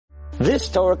This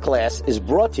Torah class is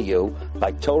brought to you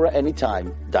by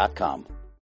TorahAnytime.com.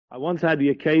 I once had the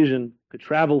occasion to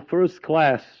travel first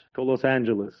class to Los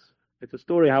Angeles. It's a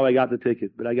story how I got the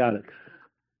ticket, but I got it.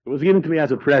 It was given to me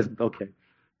as a present, okay.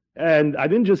 And I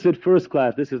didn't just sit first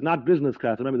class. This is not business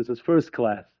class. Remember, this is first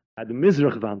class. I had the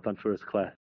Mizrachwand on first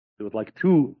class. There was like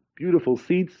two beautiful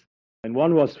seats, and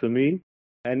one was for me.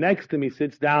 And next to me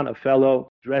sits down a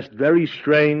fellow dressed very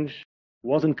strange.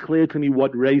 Wasn't clear to me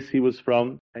what race he was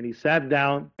from. And he sat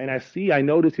down, and I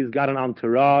noticed he's got an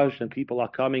entourage, and people are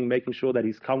coming, making sure that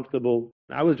he's comfortable.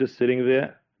 I was just sitting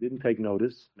there, didn't take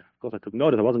notice. Of course, I took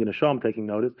notice. I wasn't going to show him taking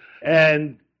notice.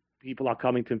 And people are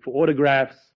coming to him for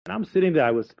autographs. And I'm sitting there. I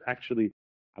was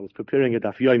preparing a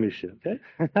Daf Yomi, okay?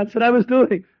 That's what I was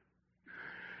doing.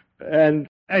 And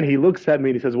he looks at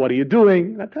me and he says, "What are you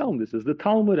doing?" And I tell him, "This is the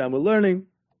Talmud, and we're learning."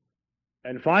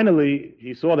 And finally,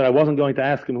 he saw that I wasn't going to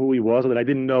ask him who he was, or that I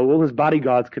didn't know. All his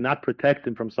bodyguards could not protect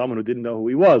him from someone who didn't know who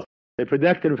he was. They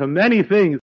protected him from many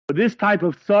things, but this type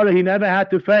of tzara he never had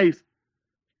to face.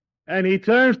 And he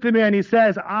turns to me and he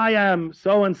says, "I am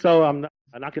so-and-so." I'm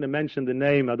not going to mention the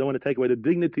name. I don't want to take away the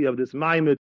dignity of this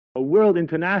maimed, a world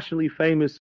internationally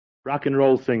famous rock and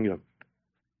roll singer.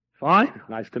 Fine.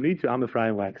 Nice to meet you. I'm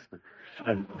Ephraim Waxman.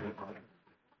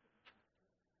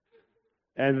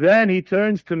 And then he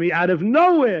turns to me out of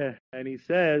nowhere and he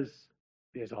says,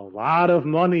 "There's a lot of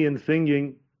money in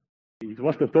singing." He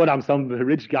must have thought I'm some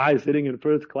rich guy sitting in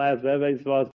first class, wherever he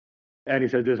was. And he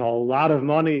says, "There's a lot of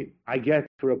money. I get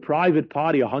for a private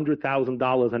party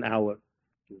 $100,000 an hour."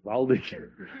 I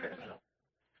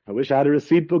wish I had a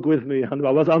receipt book with me. I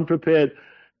was unprepared.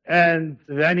 And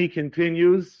then he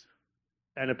continues,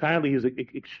 and apparently he's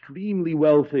extremely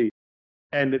wealthy.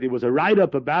 And there was a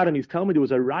write-up about him. He's telling me there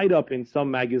was a write-up in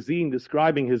some magazine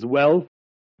describing his wealth,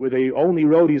 where they only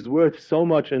wrote he's worth so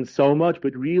much and so much,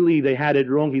 but really they had it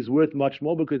wrong. He's worth much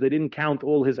more because they didn't count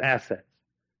all his assets.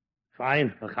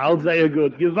 Fine.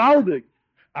 Good. Gewaldig.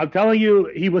 I'm telling you,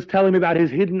 he was telling me about his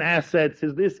hidden assets,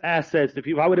 his this assets. If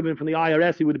I would have been from the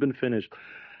IRS, he would have been finished.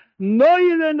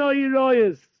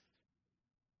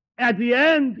 At the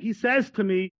end, he says to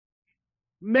me,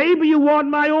 "Maybe you want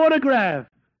my autograph.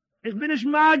 Ich bin ich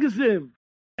magazine."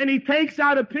 And he takes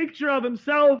out a picture of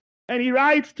himself and he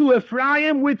writes to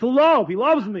Ephraim with love. He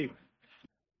loves me.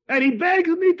 And he begs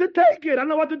me to take it. I don't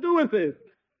know what to do with it.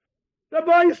 The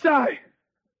boy say,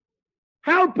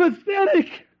 how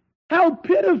pathetic. How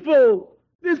pitiful.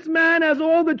 This man has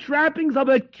all the trappings of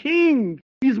a king.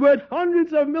 He's worth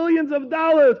hundreds of millions of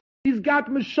dollars. He's got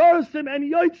Mesharsim and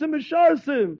Yotzim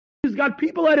Mesharsim. He's got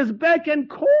people at his beck and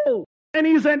call. And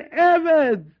he's an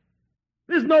Eved.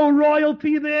 There's no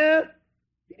royalty there.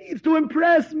 He needs to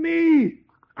impress me.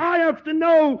 I have to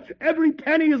know every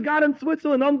penny he's got in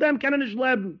Switzerland. On them can ich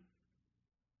leben.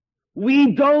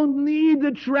 We don't need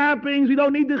the trappings. We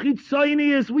don't need the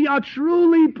chitzonius. We are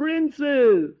truly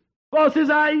princes. Was is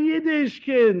a Yiddish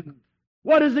kind?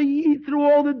 What is a Yid through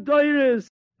all the doires?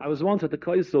 I was once at the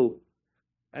Kaisel,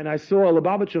 and I saw a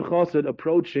Lubavitcher Chassid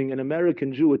approaching an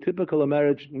American Jew, a typical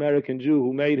American Jew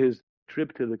who made his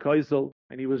trip to the Kaisel,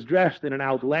 and he was dressed in an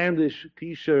outlandish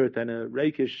t-shirt and a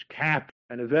rakish cap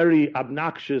and a very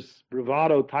obnoxious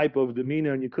bravado type of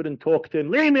demeanor, and you couldn't talk to him.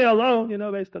 "Leave me alone,"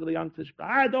 basically,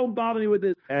 "I don't bother me with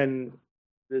this." And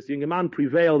this young man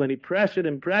prevailed, and he pressured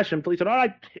until he said, "All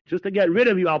right, just to get rid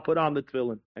of you, I'll put on the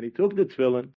tefillin." And he took the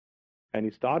tefillin, and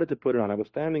he started to put it on. I was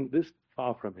standing this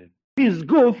far from him. His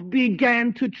goof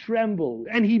began to tremble,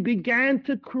 and he began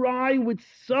to cry with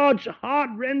such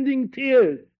heart-rending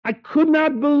tears. I could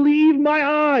not believe my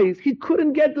eyes. He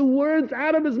couldn't get the words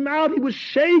out of his mouth. He was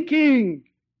shaking.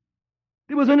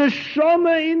 There was an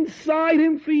neshama inside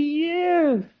him for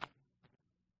years.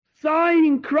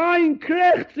 Sighing, crying,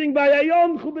 krechzing by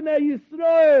Ayom Chubnei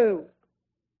Yisrael.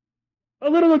 A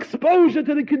little exposure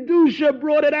to the Kedusha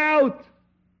brought it out.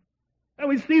 And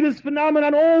we see this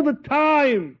phenomenon all the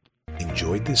time.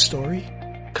 Enjoyed this story?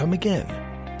 Come again.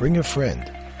 Bring a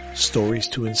friend.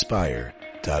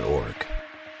 StoriesToInspire.org.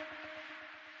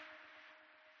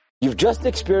 You've just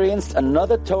experienced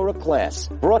another Torah class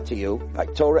brought to you by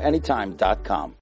TorahAnytime.com.